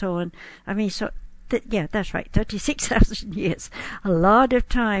 years and so on. I mean, yeah, that's right, 36,000 years. A lot of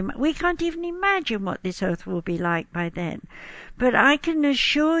time. We can't even imagine what this earth will be like by then. But I can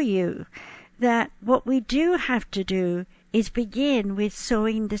assure you that what we do have to do is begin with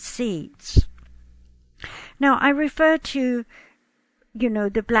sowing the seeds. Now, I refer to, you know,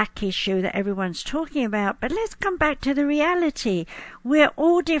 the black issue that everyone's talking about, but let's come back to the reality. We're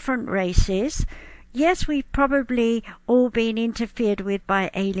all different races. Yes, we've probably all been interfered with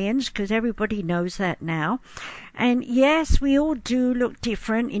by aliens, because everybody knows that now. And yes, we all do look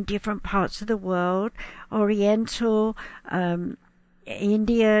different in different parts of the world. Oriental,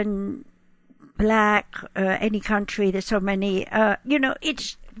 Indian, black, any country, there's so many.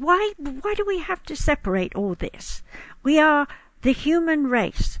 It's why do we have to separate all this? We are the human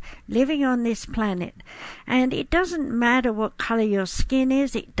race living on this planet, and it doesn't matter what color your skin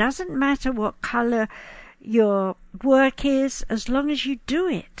is, it doesn't matter what color your work is, as long as you do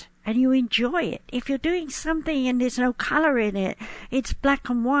it and you enjoy it. If you're doing something and there's no color in it, it's black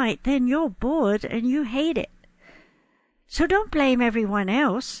and white, then you're bored and you hate it. So don't blame everyone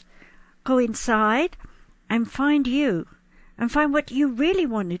else. Go inside and find you. And find what you really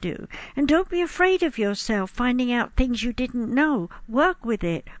want to do. And don't be afraid of yourself finding out things you didn't know. Work with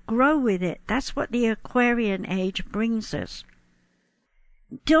it. Grow with it. That's what the Aquarian Age brings us.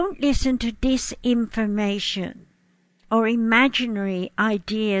 Don't listen to disinformation or imaginary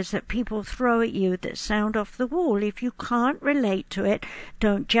ideas that people throw at you that sound off the wall. If you can't relate to it,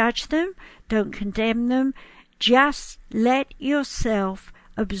 don't judge them. Don't condemn them. Just let yourself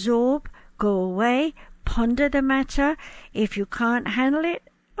absorb, go away, ponder the matter. If you can't handle it,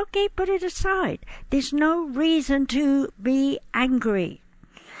 okay, put it aside. There's no reason to be angry.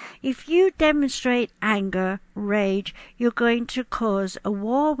 If you demonstrate anger, rage, you're going to cause a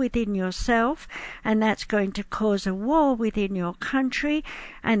war within yourself, and that's going to cause a war within your country,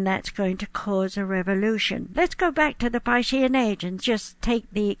 and that's going to cause a revolution. Let's go back to the Piscean Age and just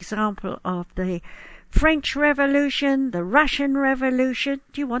take the example of the French Revolution, the Russian Revolution.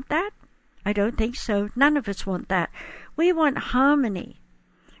 Do you want that? I don't think so. None of us want that. We want harmony.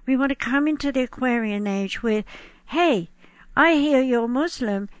 We want to come into the Aquarian Age with, hey, I hear you're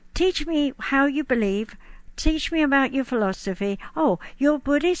Muslim. Teach me how you believe. Teach me about your philosophy. Oh, you're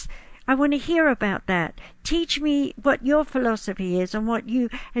Buddhist? I want to hear about that. Teach me what your philosophy is and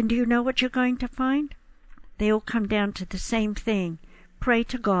do you know what you're going to find? They all come down to the same thing. Pray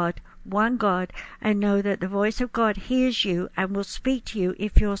to God, one God, and know that the voice of God hears you and will speak to you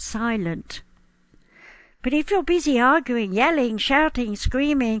if you're silent. But if you're busy arguing, yelling, shouting,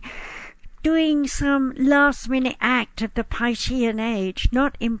 screaming, doing some last-minute act of the Piscean age,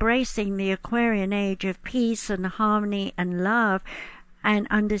 not embracing the Aquarian age of peace and harmony and love and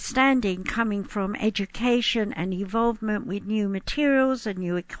understanding coming from education and involvement with new materials and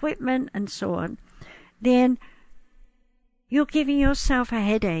new equipment and so on, then you're giving yourself a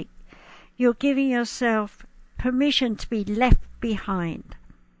headache. You're giving yourself permission to be left behind.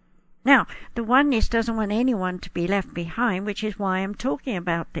 Now, the oneness doesn't want anyone to be left behind, which is why I'm talking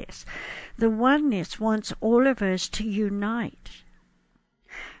about this. The oneness wants all of us to unite.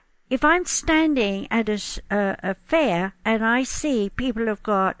 If I'm standing at a fair and I see people have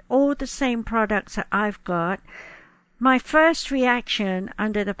got all the same products that I've got, my first reaction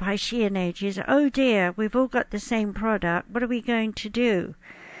under the Piscean age is, oh dear, we've all got the same product. What are we going to do?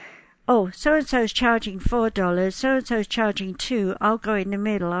 Oh, so-and-so's charging $4, so-and-so's charging $2. I'll go in the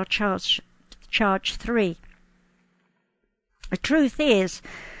middle. I'll charge $3. The truth is,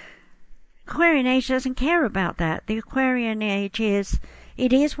 Aquarian age doesn't care about that. The Aquarian age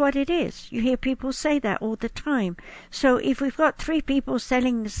it is what it is. You hear people say that all the time. So if we've got 3 people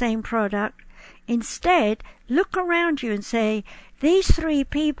selling the same product, instead, look around you and say, these 3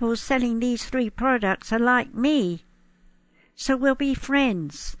 people selling these 3 products are like me. So we'll be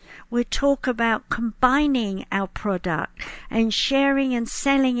friends. We'll talk about combining our product and sharing and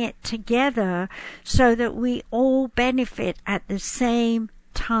selling it together so that we all benefit at the same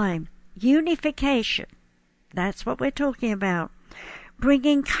time. Unification. That's what we're talking about.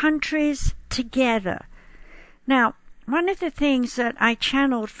 Bringing countries together. Now, one of the things that I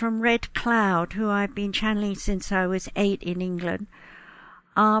channeled from Red Cloud, who I've been channeling since I was 8 in England,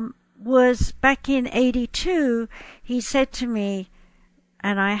 was back in 82, he said to me,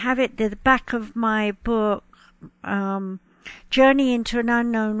 and I have it at the back of my book, Journey into an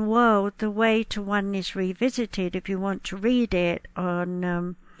Unknown World, The Way to Oneness Revisited, if you want to read it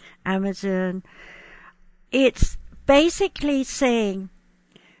on Amazon. It's basically saying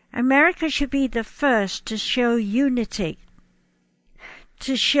America should be the first to show unity,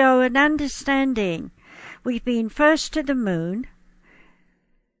 to show an understanding. We've been first to the moon.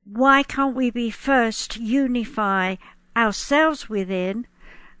 Why can't we be first to unify ourselves within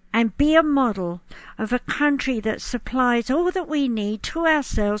and be a model of a country that supplies all that we need to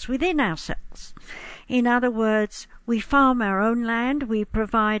ourselves within ourselves? In other words, we farm our own land, we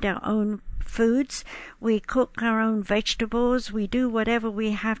provide our own foods, we cook our own vegetables, we do whatever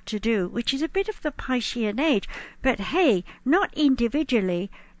we have to do, which is a bit of the Piscean age. But hey, not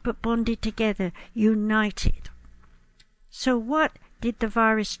individually, but bonded together, united. So what did the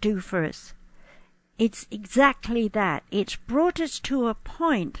virus do for us? It's exactly that. It's brought us to a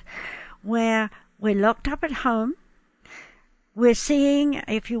point where we're locked up at home. We're seeing,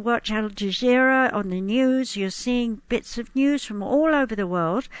 if you watch Al Jazeera on the news, you're seeing bits of news from all over the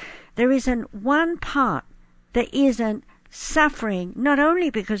world. There isn't one part that isn't suffering, not only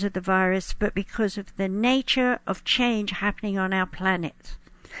because of the virus, but because of the nature of change happening on our planet.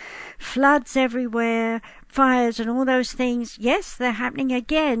 Floods everywhere, fires and all those things, yes, they're happening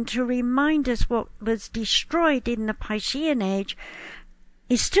again to remind us what was destroyed in the Piscean age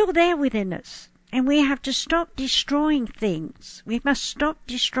is still there within us. And we have to stop destroying things. We must stop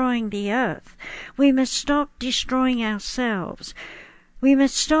destroying the earth. We must stop destroying ourselves. We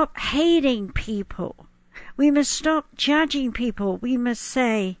must stop hating people. We must stop judging people. We must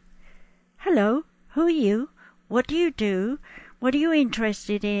say, hello, who are you? What do you do? What are you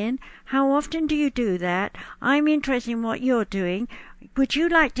interested in? How often do you do that? I'm interested in what you're doing. Would you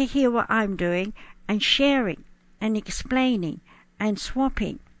like to hear what I'm doing? And sharing and explaining and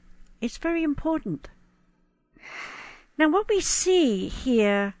swapping. It's very important. Now, what we see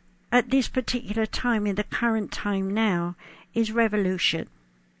here at this particular time, in the current time now, is revolution.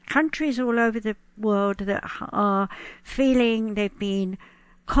 Countries all over the world that are feeling they've been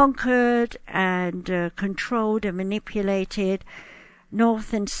conquered and controlled and manipulated,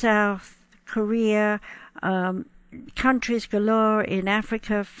 North and South Korea, countries galore in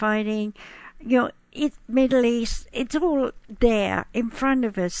Africa fighting, Middle East, it's all there in front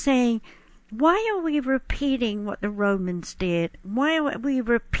of us saying, why are we repeating what the Romans did? Why are we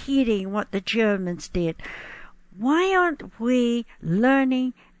repeating what the Germans did? Why aren't we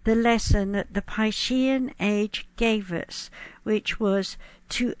learning the lesson that the Piscean age gave us, which was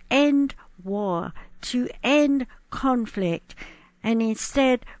to end war, to end conflict, and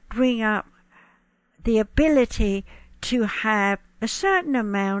instead bring up the ability to have a certain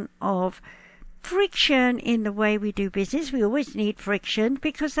amount of friction in the way we do business. We always need friction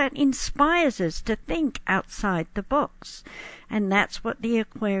because that inspires us to think outside the box. And that's what the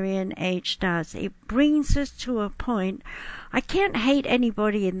Aquarian age does. It brings us to a point. I can't hate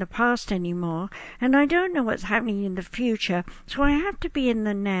anybody in the past anymore, and I don't know what's happening in the future, so I have to be in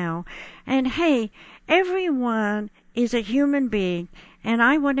the now. And hey, everyone is a human being, and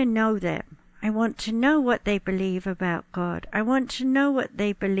I want to know them. I want to know what they believe about God. I want to know what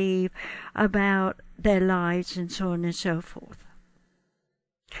they believe about their lives and so on and so forth.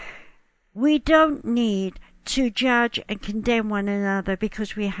 We don't need to judge and condemn one another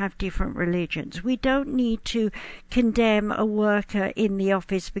because we have different religions. We don't need to condemn a worker in the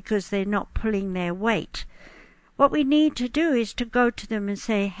office because they're not pulling their weight. What we need to do is to go to them and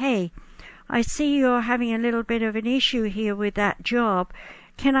say, hey, I see you're having a little bit of an issue here with that job.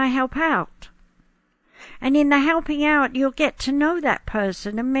 Can I help out? And in the helping out, you'll get to know that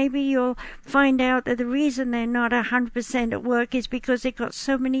person, and maybe you'll find out that the reason they're not 100% at work is because they've got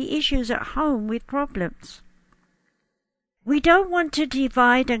so many issues at home with problems. We don't want to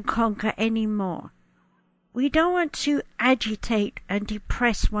divide and conquer anymore. We don't want to agitate and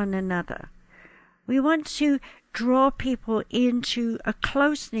depress one another. We want to draw people into a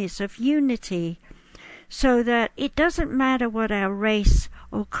closeness of unity so that it doesn't matter what our race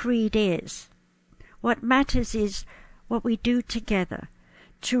or creed is. What matters is what we do together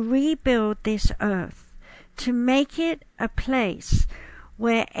to rebuild this earth, to make it a place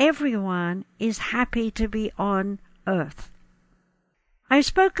where everyone is happy to be on earth. I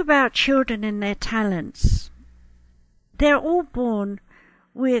spoke about children and their talents. They're all born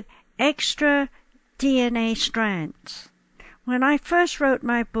with extra DNA strands. When I first wrote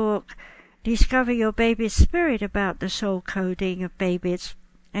my book, Discover Your Baby's Spirit, about the soul coding of babies,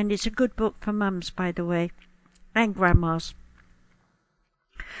 and it's a good book for mums, by the way, and grandmas.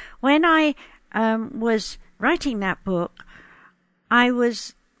 When I was writing that book, I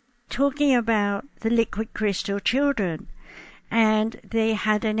was talking about the liquid crystal children, and they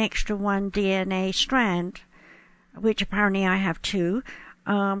had an extra one DNA strand, which apparently I have two,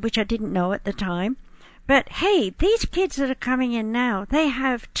 which I didn't know at the time. But hey, these kids that are coming in now, they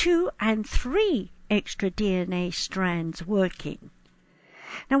have 2 and 3 extra DNA strands working.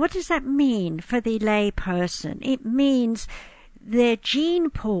 Now, what does that mean for the lay person? It means their gene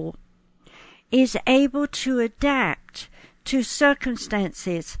pool is able to adapt to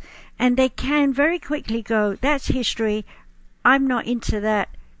circumstances, and they can very quickly go, that's history, I'm not into that,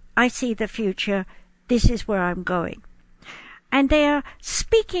 I see the future, this is where I'm going. And they are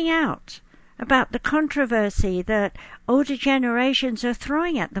speaking out about the controversy that older generations are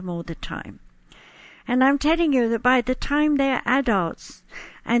throwing at them all the time. And I'm telling you that by the time they're adults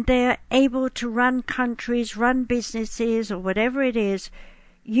and they're able to run countries, run businesses, or whatever it is,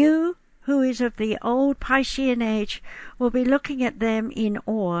 you, who is of the old Piscean age, will be looking at them in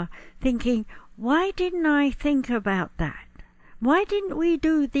awe, thinking, why didn't I think about that? Why didn't we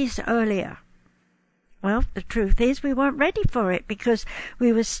do this earlier? Well, the truth is we weren't ready for it because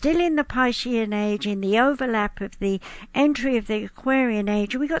we were still in the Piscean age, in the overlap of the entry of the Aquarian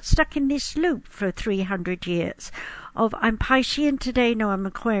age. We got stuck in this loop for 300 years of I'm Piscean today, no, I'm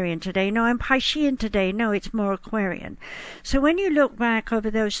Aquarian today, no, I'm Piscean today, no, it's more Aquarian. So when you look back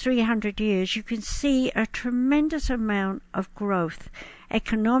over those 300 years, you can see a tremendous amount of growth,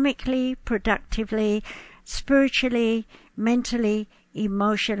 economically, productively, spiritually, mentally,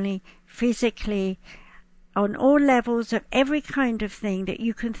 emotionally, physically, on all levels of every kind of thing that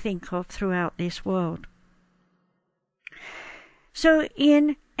you can think of throughout this world. So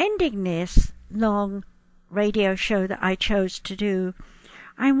in ending this long radio show that I chose to do,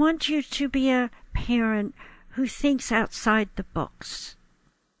 I want you to be a parent who thinks outside the box.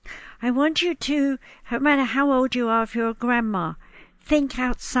 I want you to, no matter how old you are, if you're a grandma, think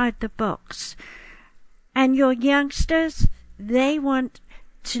outside the box. And your youngsters, they want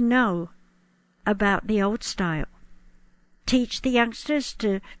to know about the old style. Teach the youngsters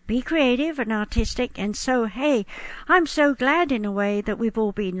to be creative and artistic, and so, hey, I'm so glad in a way that we've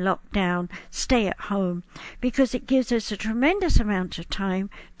all been locked down, stay at home, because it gives us a tremendous amount of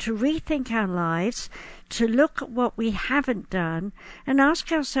time to rethink our lives, to look at what we haven't done, and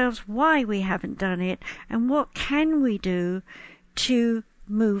ask ourselves why we haven't done it, and what can we do to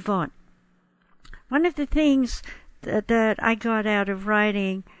move on. One of the things that I got out of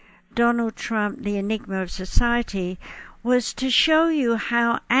writing Donald Trump, The Enigma of Society, was to show you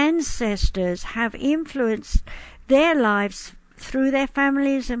how ancestors have influenced their lives through their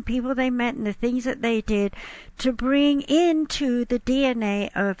families and people they met and the things that they did to bring into the DNA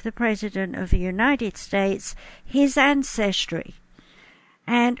of the President of the United States his ancestry.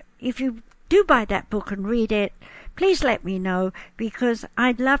 And if you do buy that book and read it, please let me know, because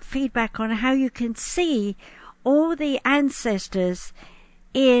I'd love feedback on how you can see all the ancestors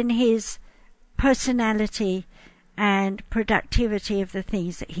in his personality and productivity of the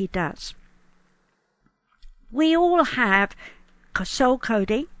things that he does. We all have soul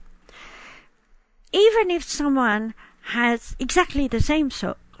coding. Even if someone has exactly the same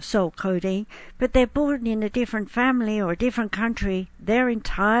soul coding, but they're born in a different family or a different country, they're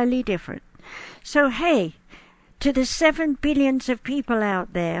entirely different. So hey, to the 7 billions of people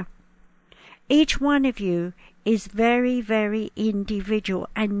out there, each one of you is very, very individual,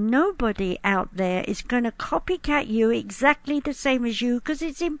 and nobody out there is going to copycat you exactly the same as you, because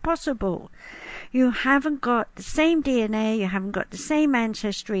it's impossible. You haven't got the same DNA, you haven't got the same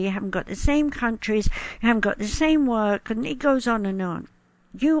ancestry, you haven't got the same countries, you haven't got the same work, and it goes on and on.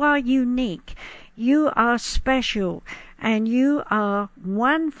 You are unique, you are special, and you are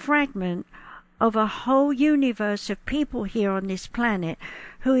one fragment of a whole universe of people here on this planet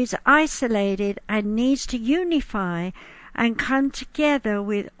who is isolated and needs to unify and come together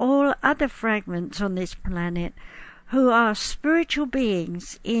with all other fragments on this planet who are spiritual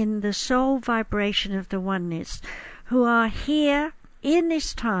beings in the soul vibration of the oneness, who are here in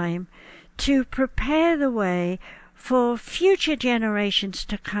this time to prepare the way for future generations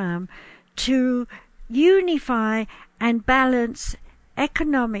to come, to unify and balance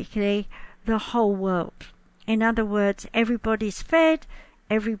economically the whole world. In other words, everybody's fed,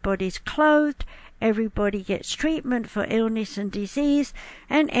 everybody's clothed, everybody gets treatment for illness and disease,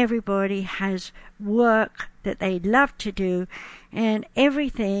 and everybody has work that they love to do, and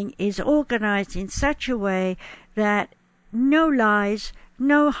everything is organized in such a way that no lies,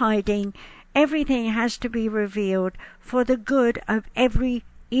 no hiding, everything has to be revealed for the good of every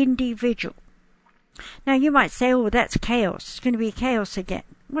individual. Now you might say, oh, that's chaos. It's going to be chaos again.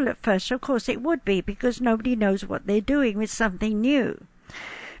 Well, at first, of course, it would be, because nobody knows what they're doing with something new.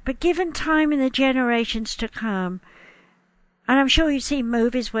 But given time in the generations to come, and I'm sure you've seen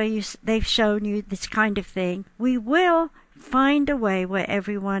movies where they've shown you this kind of thing, we will find a way where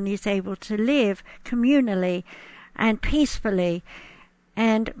everyone is able to live communally and peacefully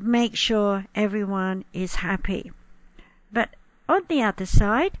and make sure everyone is happy. But on the other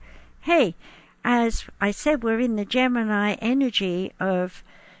side, hey, as I said, we're in the Gemini energy of,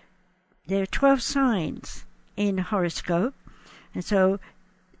 there are 12 signs in horoscope, and so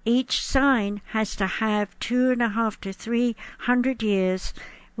each sign has to have 2.5 to 300 years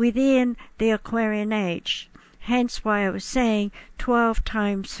within the Aquarian age. Hence why I was saying 12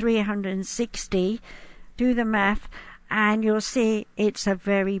 times 360. Do the math, and you'll see it's a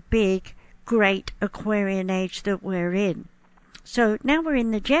very big, great Aquarian age that we're in. So now we're in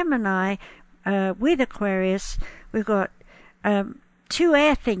the Gemini with Aquarius. We've got two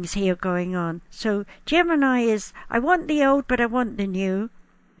air things here going on. So Gemini is, I want the old, but I want the new.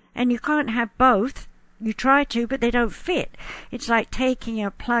 And you can't have both. You try to, but they don't fit. It's like taking a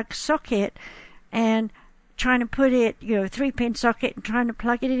plug socket and trying to put it, 3-pin socket, and trying to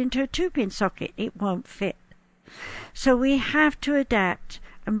plug it into a 2-pin socket. It won't fit. So we have to adapt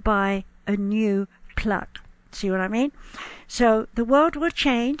and buy a new plug. See what I mean? So the world will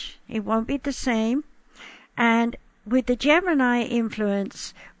change. It won't be the same. And with the Gemini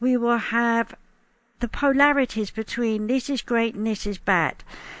influence, we will have the polarities between this is great and this is bad.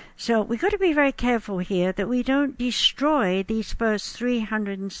 So we've got to be very careful here that we don't destroy these first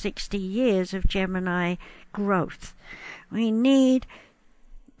 360 years of Gemini growth. We need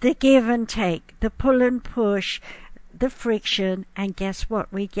the give and take, the pull and push, the friction, and guess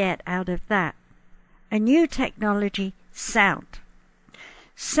what we get out of that? A new technology, sound.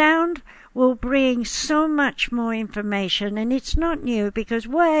 Sound will bring so much more information, and it's not new, because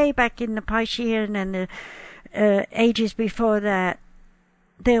way back in the Piscean and the ages before that,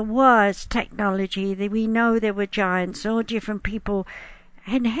 there was technology. We know there were giants, all different people.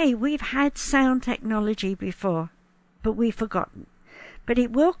 And hey, we've had sound technology before, but we've forgotten. But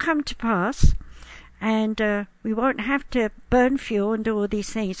it will come to pass, and we won't have to burn fuel and do all these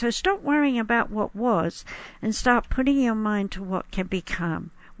things. So stop worrying about what was and start putting your mind to what can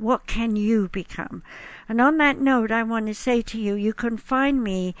become. What can you become? And on that note, I want to say to you, you can find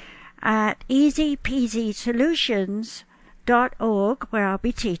me at easypeasysolutions.org, where I'll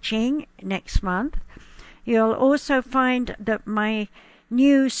be teaching next month. You'll also find that my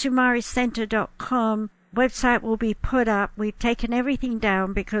new sumariscenter.com website will be put up. We've taken everything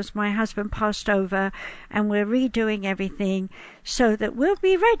down because my husband passed over, and we're redoing everything so that we'll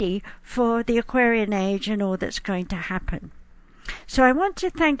be ready for the Aquarian age and all that's going to happen. So I want to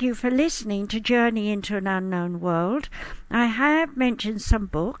thank you for listening to Journey into an Unknown World. I have mentioned some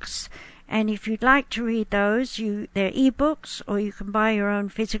books, and if you'd like to read those, they're ebooks, or you can buy your own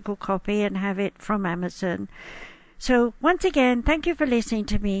physical copy and have it from Amazon. So once again, thank you for listening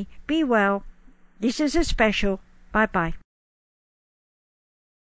to me. Be well. This is a special. Bye-bye.